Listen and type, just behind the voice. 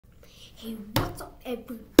Hey, what's up,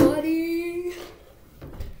 everybody?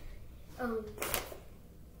 Hold on,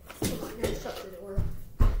 I gotta shut the door.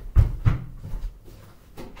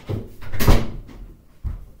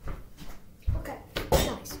 Okay,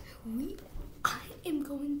 guys, I am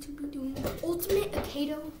going to be doing the ultimate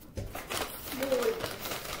AKEDO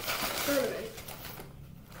tournament.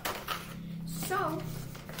 So,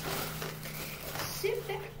 sit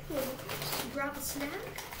back, relax, grab a snack,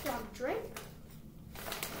 grab a drink.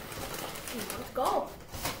 Let's go.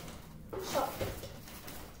 So,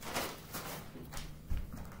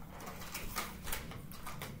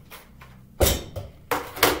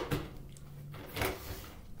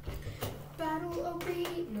 battle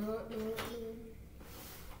arena.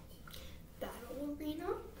 Battle arena.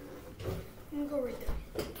 I'm gonna go right there.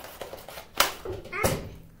 Okay.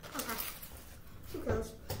 Who cares?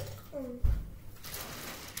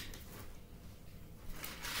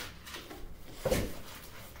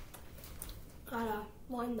 Gotta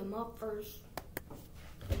line them up first.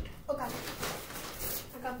 Okay.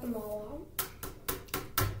 I got them all out.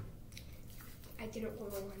 I didn't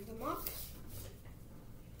want to line them up.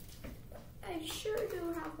 I sure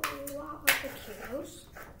do have a lot of AKEDOs.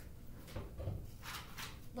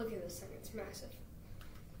 Look at this thing, it's massive.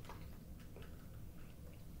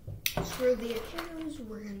 Screw the AKEDOs,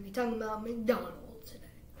 we're going to be talking about McDonald's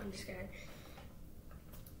today. I'm just kidding.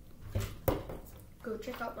 Go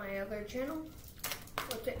check out my other channel.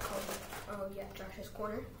 What's it called? Oh yeah, Josh's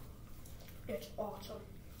Corner. It's awesome.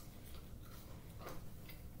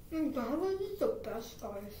 McDonald's is the best,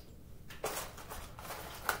 guys.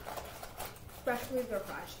 Especially their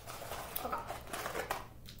fries. Okay.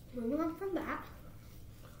 Moving on from that.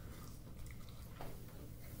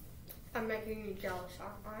 I'm making you jealous,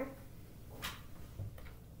 aren't I?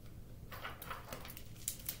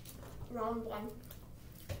 Round one.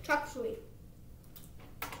 Chuck Sweet.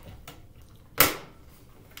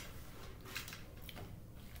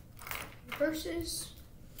 Versus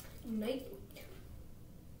Nightblade.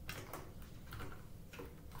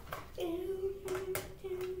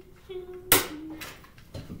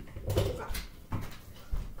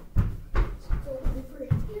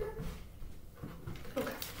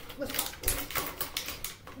 Okay, let's go.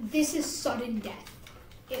 This is sudden death.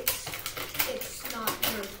 It's not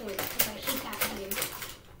your point because I hate that game.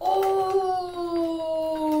 Oh,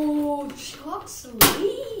 Chuck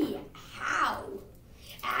Sweet. How?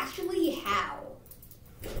 Actually, how?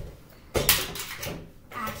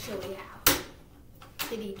 Actually, how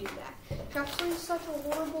did he do that? Chuck Sweet's such a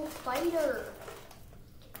horrible fighter.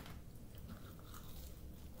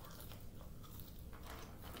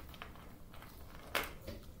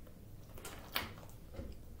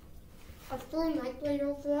 I threw Nightblade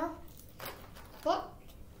over there, but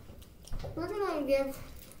we're gonna give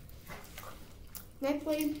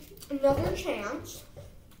Nightblade another chance.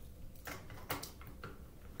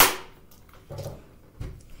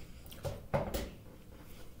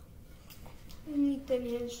 The neat thing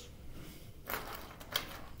is,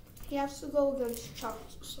 he has to go against Chuck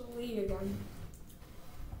Sweet again.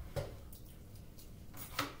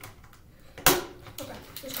 Okay,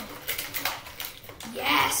 let's go.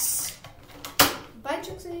 Yes! Bye,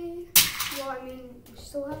 Chuck Sweet. Well, I mean, we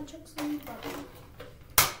still have Chuck Sweet, but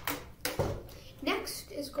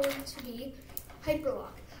next is going to be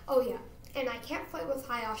Hyperlock. Oh yeah, and I can't fight with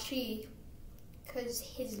Hayashi because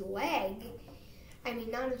his leg. I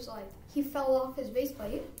mean, not his leg. He fell off his base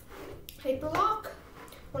plate. Hyperlock,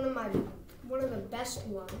 one of the best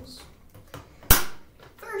ones.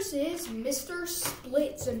 Versus Mr.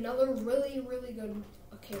 Splits, another really, really good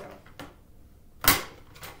AKEDO.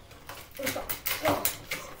 Let's go. Go.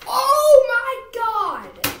 Oh my God!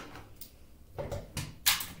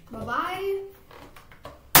 Bye bye.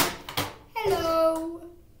 Hello.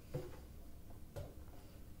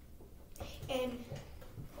 And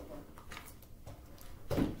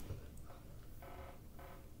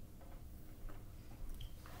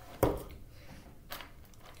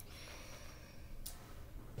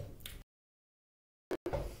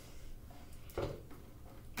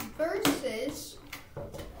versus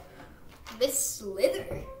Miss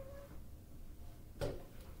Slither.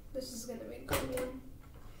 This is gonna be a good one.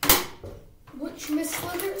 Which Miss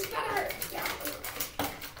Slither is better? Yeah.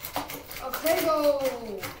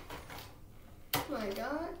 AKEDO. Oh my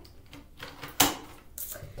God.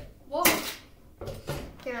 Whoa.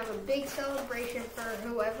 Can have a big celebration for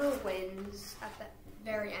whoever wins at the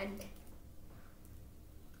very end.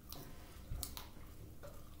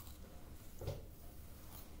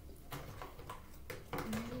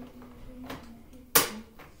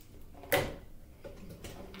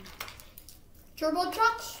 Turbo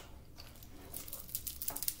trucks.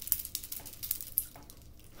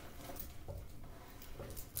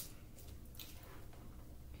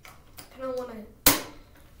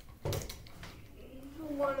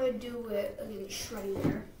 to do it against Shreddy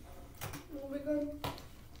there. Will be good.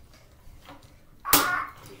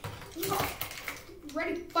 Ah!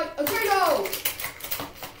 Ready, fight, AKEDO!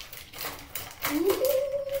 Ooh.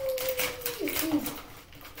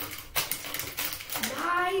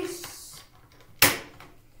 Nice.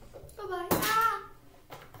 Bye-bye. Ah!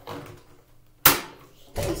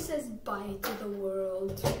 He says bye to the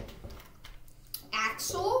world.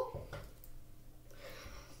 Axel?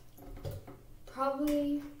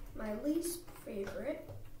 Probably my least favorite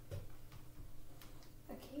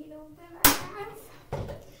AKEDO that I have.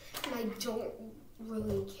 And I don't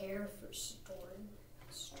really care for Storm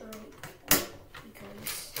Strike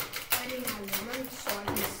because I didn't have one, so I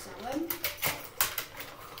can sell him.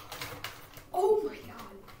 Oh my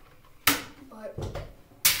god. But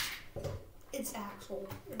it's Axel,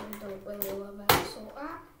 and I don't really love Axel.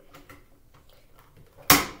 Ah.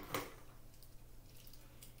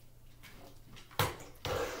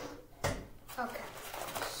 Okay,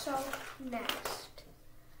 so next.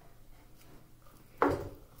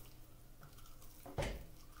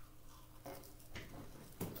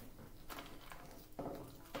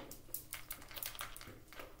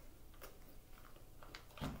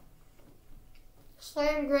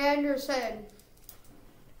 Slam Granderson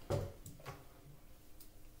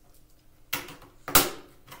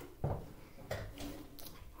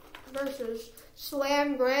versus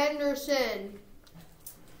Slam Granderson.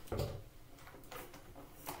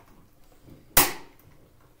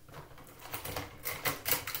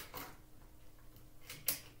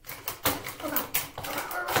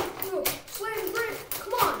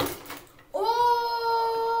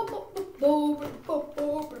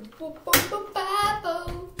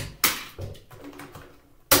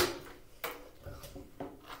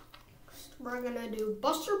 We're gonna do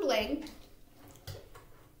Buster Bling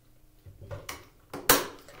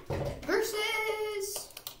versus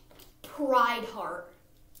Pride Heart.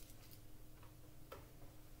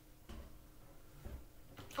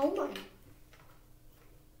 Oh my.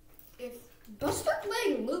 If Buster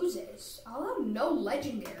Bling loses, I'll have no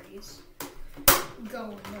legendaries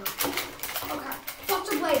going now. Okay,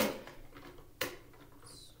 Buster Bling.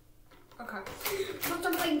 Okay,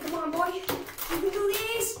 Buster Bling, come on, boy. You can do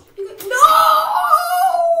this. You can. No!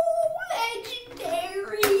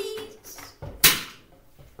 Legendaries.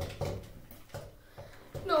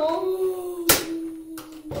 No.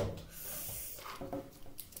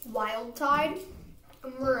 Wild Tide.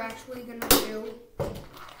 And we're actually gonna do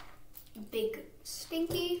Big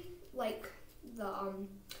Stinky, like the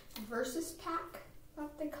Versus pack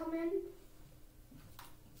that they come in.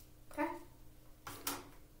 Okay.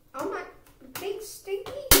 Oh my, Big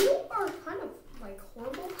Stinky, you are kind of like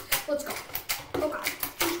horrible. Let's go. Okay,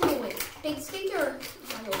 who's gonna win? Big Stinky or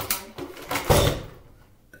Wild Tide?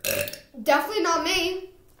 Definitely not me.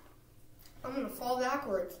 I'm gonna fall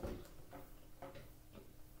backwards.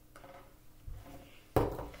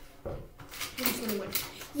 Who's gonna win?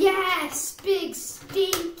 Yes, Big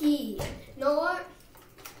Stinky. You know what?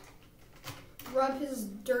 Rub his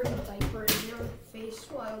dirty diaper in your face,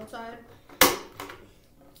 Wild Tide.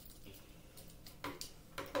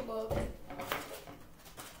 Hello.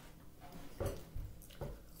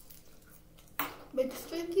 Big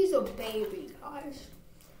Stinky's a baby, guys.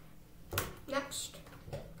 Next.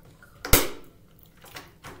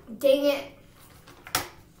 Dang it.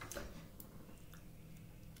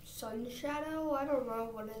 Sun Shadow? I don't know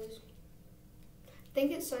what it is. I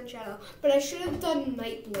think it's Sun Shadow. But I should have done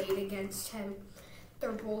Nightblade against him.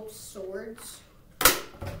 They're both swords.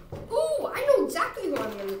 Ooh, I know exactly what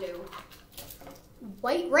I'm going to do.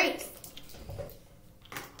 White Wraith.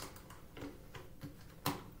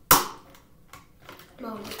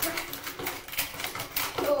 Oh,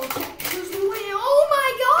 who's gonna win? Oh my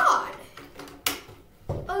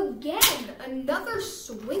god! Again, another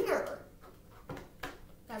swinger.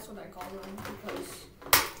 That's what I call them because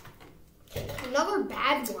another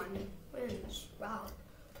bad one wins. Wow.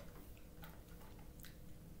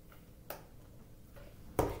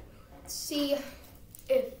 Let's see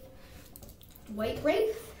if White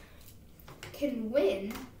Wraith can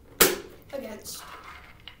win against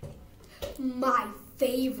my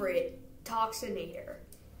favorite Toxinator.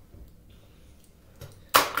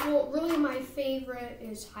 Well, really my favorite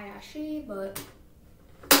is Hayashi, but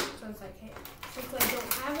since I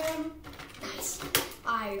don't have him, nice.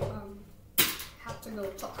 I have to go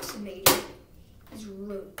Toxinator. He's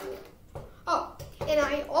really cool. Oh, and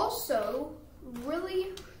I also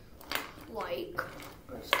really like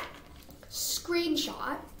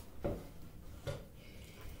Screenshot.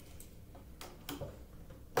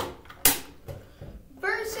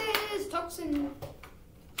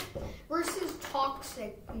 Versus Toxin.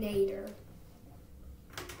 classic nader.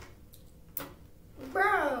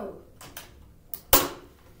 Bro.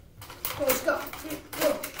 Let's go.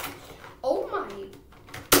 Oh my.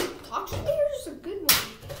 Toxinator is a good one.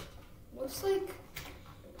 Looks like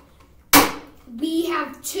we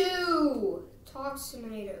have 2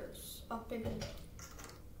 Toxinators up in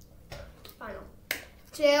final.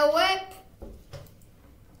 Tail whip.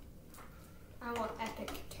 I want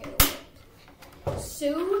epic tail whip.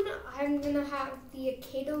 Soon I'm gonna have the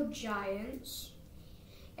AKEDO Giants,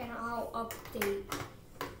 and I'll update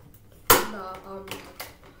the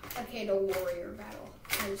AKEDO Warrior battle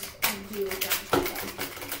as I do that.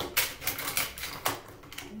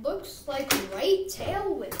 Looks like right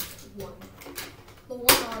tail whip one. The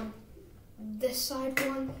one on this side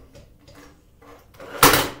one.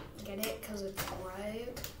 Get it? Because it's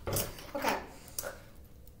right. Okay.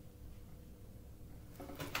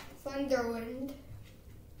 Thunderwind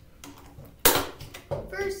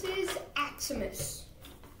versus Aximus.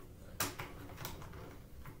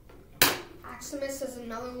 Aximus is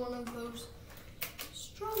another one of those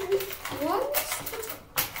strong ones.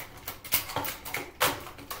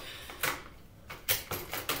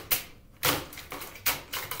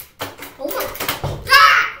 Oh my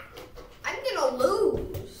God! I'm gonna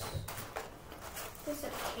lose this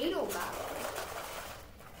AKEDO battle.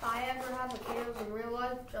 If I ever have AKEDOs in real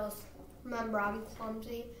life, just remember I'm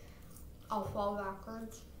clumsy. I'll fall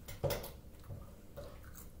backwards.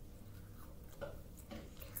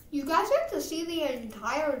 You guys get to see the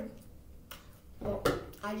entire, well,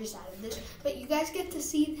 I just added this, but you guys get to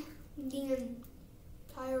see the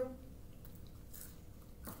entire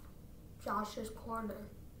Josh's corner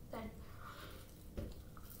then.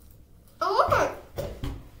 Oh, look!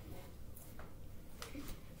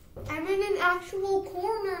 I'm in an actual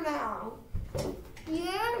corner now.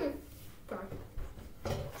 Yeah. Sorry.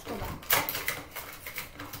 Let's go back.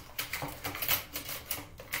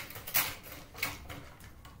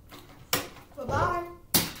 Bye-bye.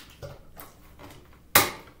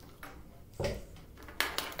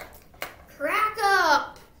 Crack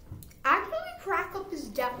Up! Actually, Crack Up is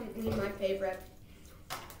definitely my favorite.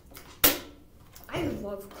 I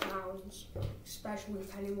love clowns, especially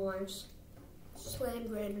Pennywise. Slam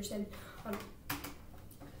Granderson.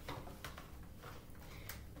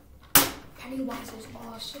 Pennywise is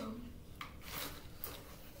awesome.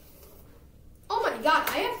 Oh my God,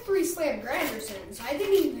 I have 3 Slam Grandersons. I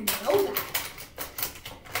didn't even know that.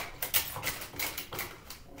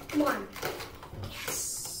 Come on.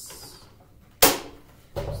 Yes.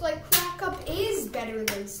 It's like Crack Up is better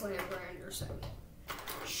than Slam Granderson.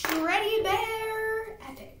 Shreddy Bear,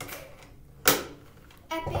 epic.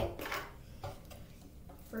 Epic.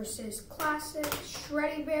 Versus classic.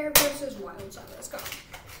 Shreddy Bear versus Wild Side. Let's go.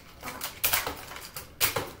 Okay.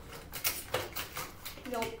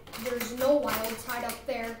 Nope, there's no Wild Side up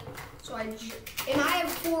there. So and I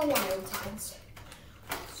have 4 Wild Sides.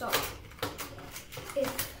 So if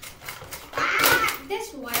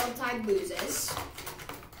this Wild Tide loses,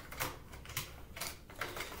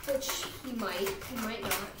 which he might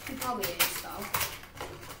not. He probably is though.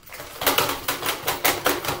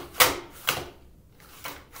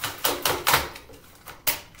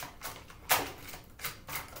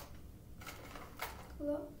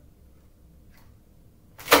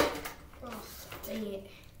 Oh, dang it.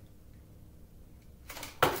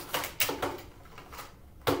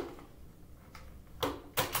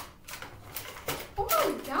 Oh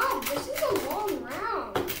my God, this is a long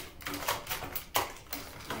round.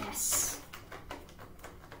 Yes.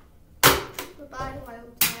 Goodbye,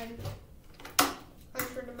 Wild Tide.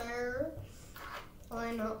 Hunter the Bear.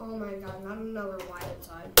 I know. Oh my God, not another Wild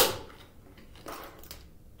Tide.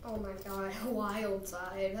 Oh my God, Wild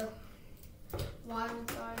Tide. Wild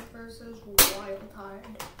Tide versus Wild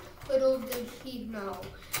Tide. Little did he know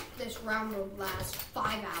this round would last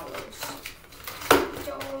 5 hours.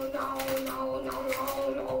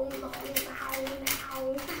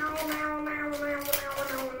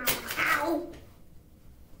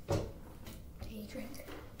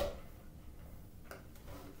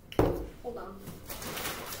 Hold on.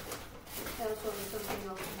 I also have something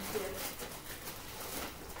else in here.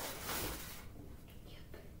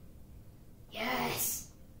 Yes!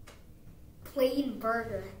 Plain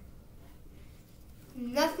burger.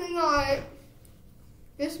 Nothing on it.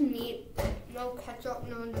 Just meat. No ketchup,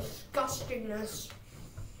 no disgustingness.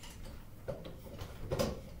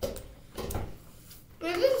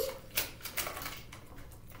 Give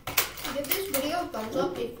this video a thumbs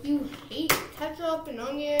up if you hate ketchup and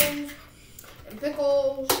onions and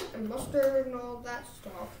pickles and mustard and all that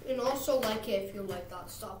stuff. And also like it if you like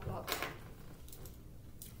that stuff.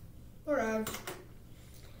 Alright.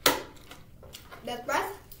 Death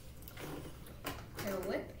breath. Hair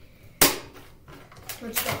whip.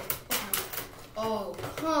 Let's go. Okay. Oh,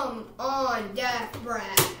 come on, death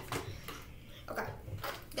breath. Okay.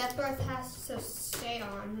 Death breath has to stay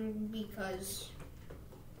on because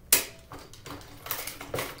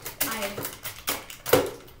I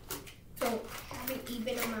don't have an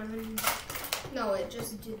even amount of. No, it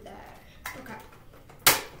just did that. Okay.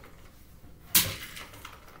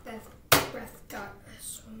 Death breath got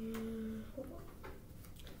this one.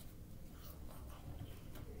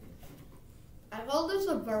 I call this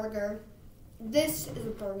a burger. This is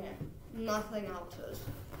a burger. Nothing else is.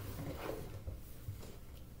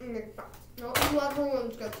 No, whoever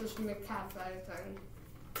wants to get this McCafe thing.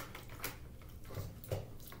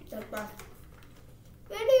 Death breath.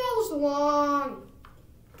 Video's long.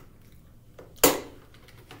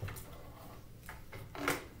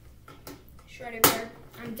 Shredded bear.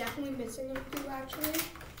 I'm definitely missing a few actually,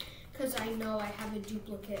 because I know I have a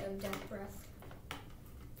duplicate of death breath.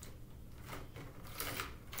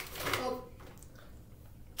 Oh.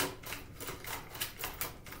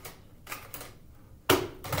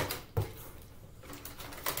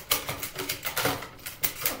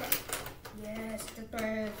 Okay. Yes, death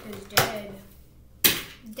breath is dead.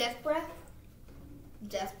 Death breath?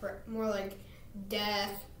 Death breath. More like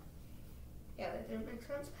death. Yeah, that didn't make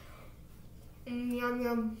sense. Yum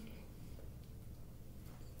yum.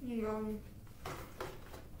 Yum.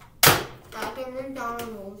 Back at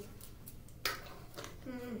McDonald's.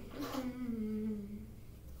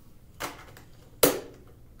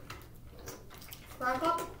 Wrap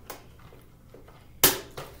up.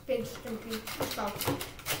 Big stinky stuff.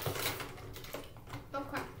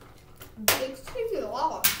 Okay. Big stinky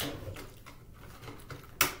lava.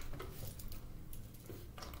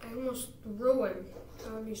 I almost threw him.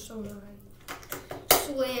 That would be so nice.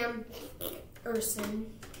 Slam Urson.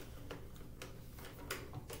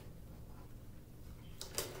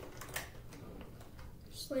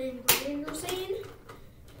 Slam Urson.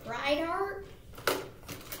 Pride Heart.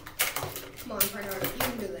 Come on, Pride Heart. You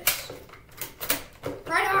can do this.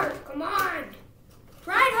 Pride Heart, come on.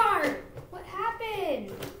 Pride Heart. What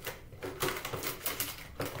happened?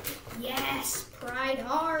 Yes, Pride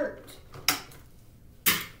Heart.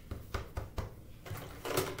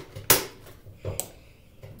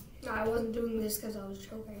 I wasn't doing this because I was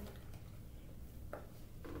choking.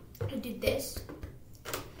 I did this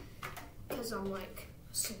because I'm like,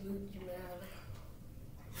 salute you, man.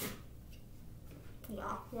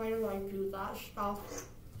 Yeah, why do I do that stuff?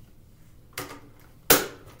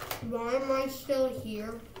 Why am I still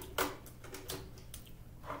here?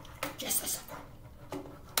 Just a second.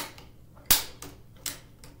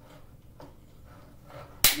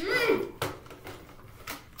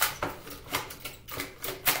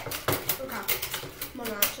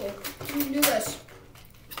 You can do this.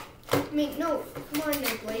 I mean, no, come on,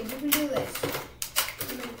 Nick Blade, you can do this.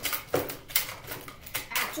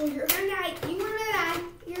 Axel, you're gonna die. You're gonna die.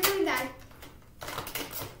 You're gonna die.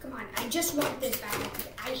 Come on, I just want this battle.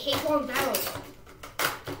 I hate long battles.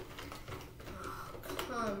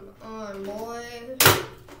 Oh, come on, boy.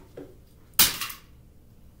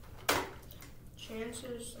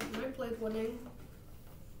 Chances of Nick Blade winning.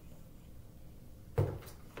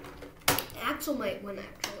 Axel might win,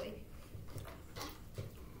 actually.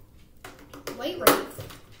 White Wraith.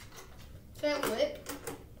 That whip.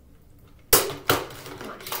 Come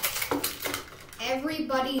on.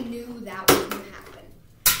 Everybody knew that was going to happen.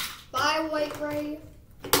 Bye, White Wraith.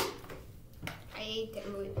 I hate that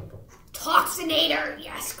really. Toxinator!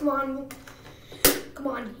 Yes, come on. Come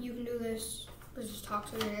on, you can do this. This is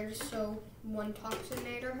Toxinator, so one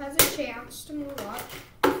Toxinator has a chance to move up.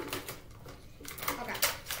 Okay.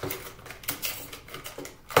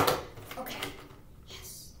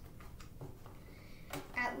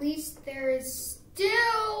 At least there is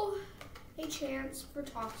still a chance for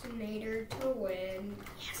Toxinator to win.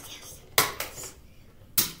 Yes, yes, yes.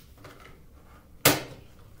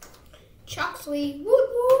 Chucksley, woo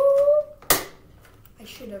woo! I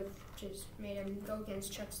should have just made him go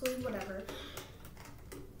against Chucksley, whatever.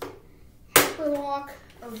 Hyperlock,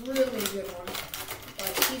 a really good one.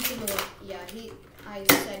 But he's gonna look, yeah, I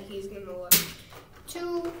said he's gonna look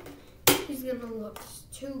he's gonna look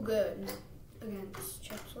too good against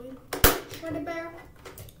Chucksley. Shredded Bear.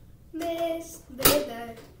 Miss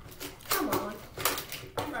baby. Come on.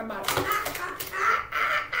 Right about it.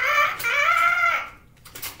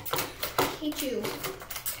 Hate you.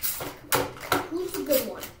 Who's the good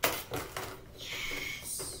one?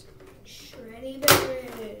 Yes. Shreddy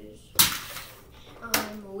Bears.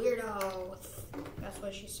 I'm a weirdo. That's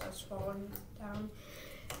why she starts falling down.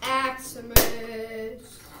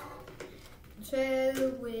 Aximus.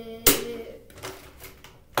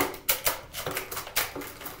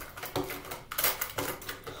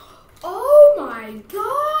 my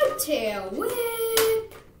god, tail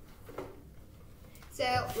whip!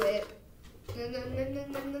 Tail whip.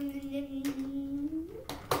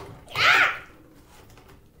 Ah!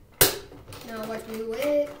 Now watch me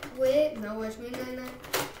whip. Now watch me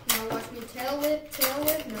Now watch me tail whip.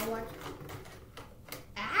 Now watch.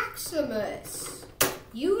 Aximus,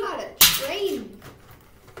 you gotta train.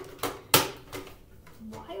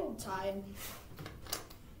 Wild Tide.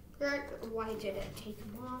 Why did it take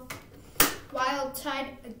him off? Wild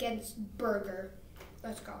Tide against Burger.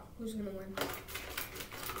 Let's go. Who's gonna win?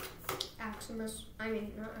 Aximus. I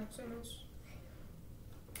mean, not Aximus.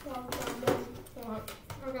 I'm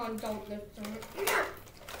gonna dump this thing.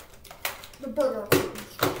 The Burger.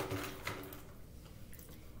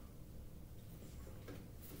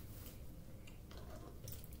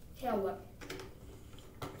 Tail whip.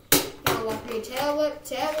 Now watch me tail whip.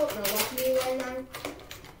 Now watch me right now.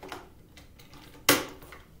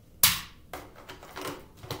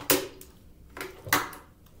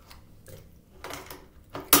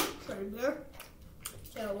 Right there.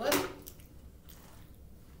 Tail whip.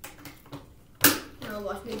 Now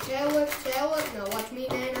watch me tail whip. Now watch me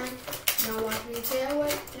nana. Now watch me tail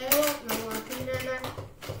whip. Now watch me nana.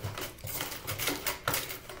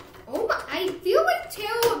 Oh my! I feel like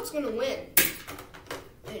tail whip's gonna win.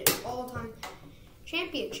 It is all-time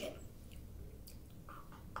championship.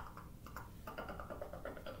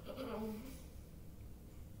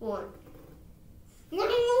 One.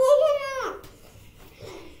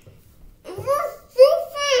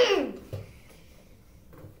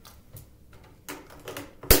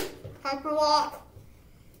 Hyperlock.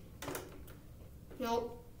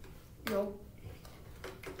 Nope.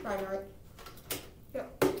 Right. Yep.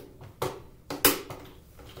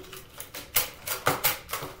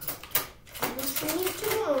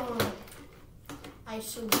 I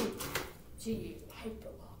salute to you,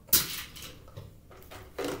 Hyperlock.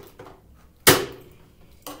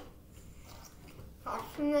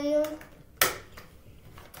 Fascinator.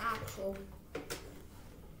 Axel.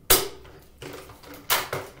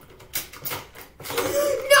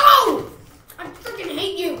 No! I freaking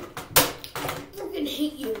hate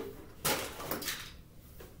you.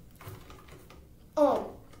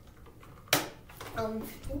 Oh.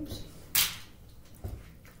 Oops.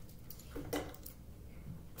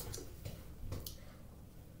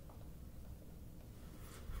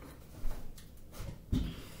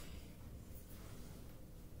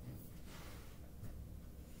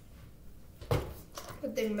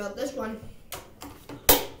 Good thing about this one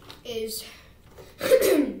is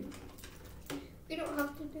we don't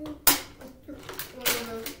have to do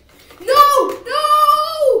No!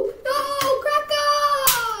 Crack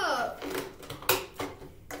up!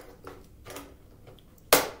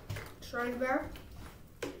 Shrine Bear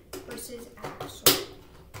versus Axel.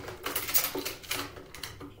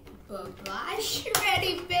 Bye-bye,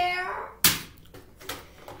 Shreddy Bear.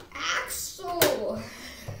 Axel.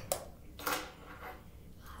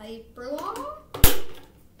 Hyperlock.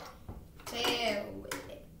 Tail whip.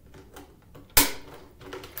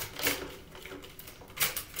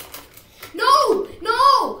 No!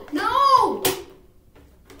 No!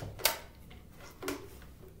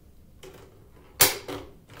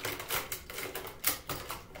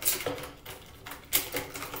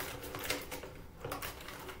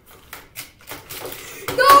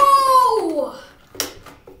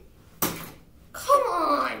 Come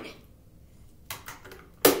on!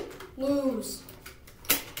 Lose.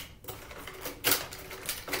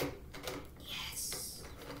 Yes.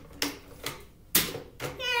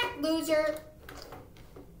 Loser.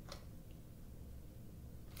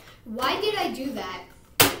 Why did I do that?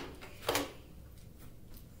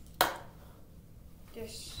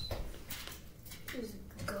 Just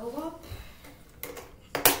go up.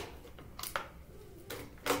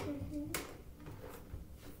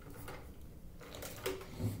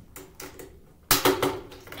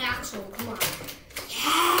 Axel, come on.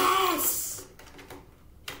 Yes!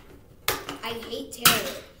 I hate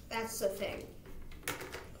Taylor. That's the thing.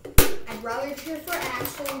 I'd rather cheer for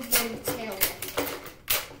Axel than Taylor.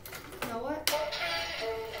 You know what?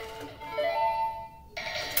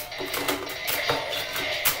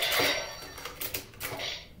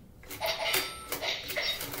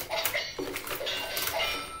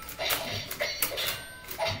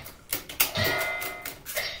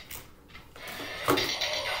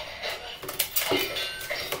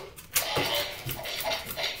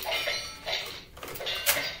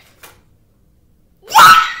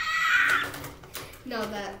 No,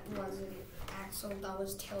 that wasn't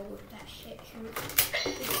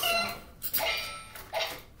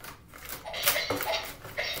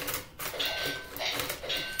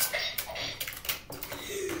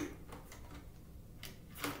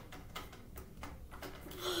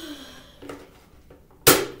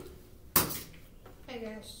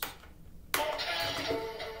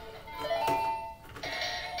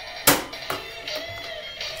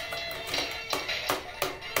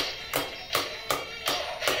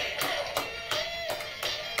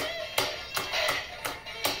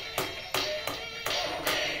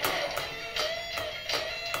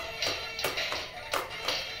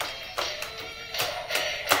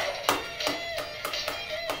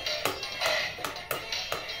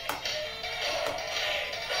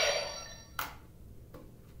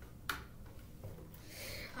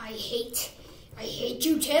hate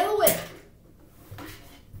you too.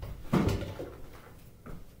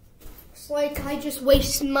 It's like I just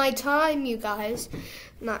wasted my time, you guys.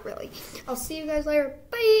 Not really. I'll see you guys later.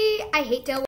 Bye. I hate Del.